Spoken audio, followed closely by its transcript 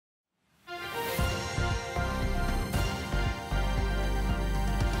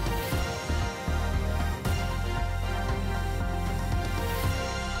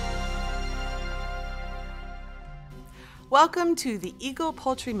Welcome to the EAGLE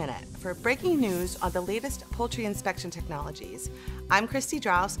Poultry Minute for breaking news on the latest poultry inspection technologies. I'm Christy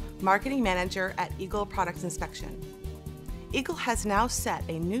Draus, Marketing Manager at EAGLE Product Inspection. EAGLE has now set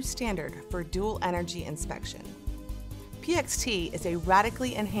a new standard for dual energy inspection. PXT is a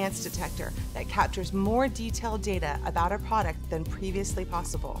radically enhanced detector that captures more detailed data about a product than previously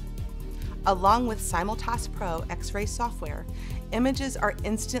possible. Along with SimulTask PRO X-ray software, images are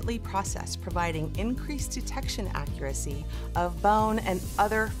instantly processed, providing increased detection accuracy of bone and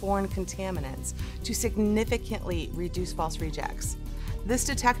other foreign contaminants to significantly reduce false rejects. This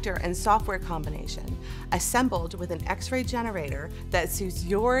detector and software combination, assembled with an X-ray generator that suits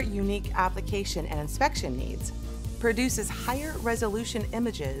your unique application and inspection needs, produces higher resolution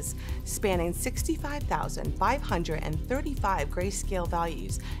images spanning 65,535 grayscale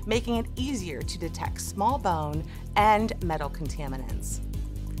values, making it easier to detect small bone and metal contaminants.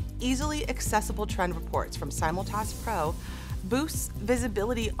 Easily accessible trend reports from SimulTask PRO boosts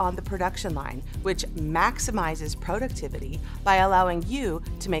visibility on the production line, which maximizes productivity by allowing you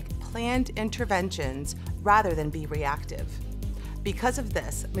to make planned interventions rather than be reactive. Because of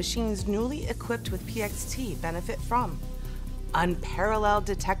this, machines newly equipped with PXT benefit from unparalleled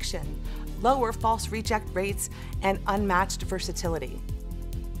detection, lower false reject rates, and unmatched versatility.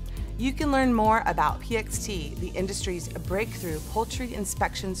 You can learn more about PXT, the industry's breakthrough poultry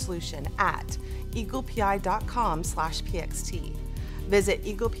inspection solution, at eaglepi.com/PXT. Visit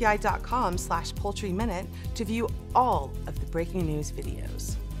eaglepi.com/poultryminute to view all of the breaking news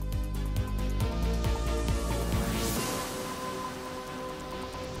videos.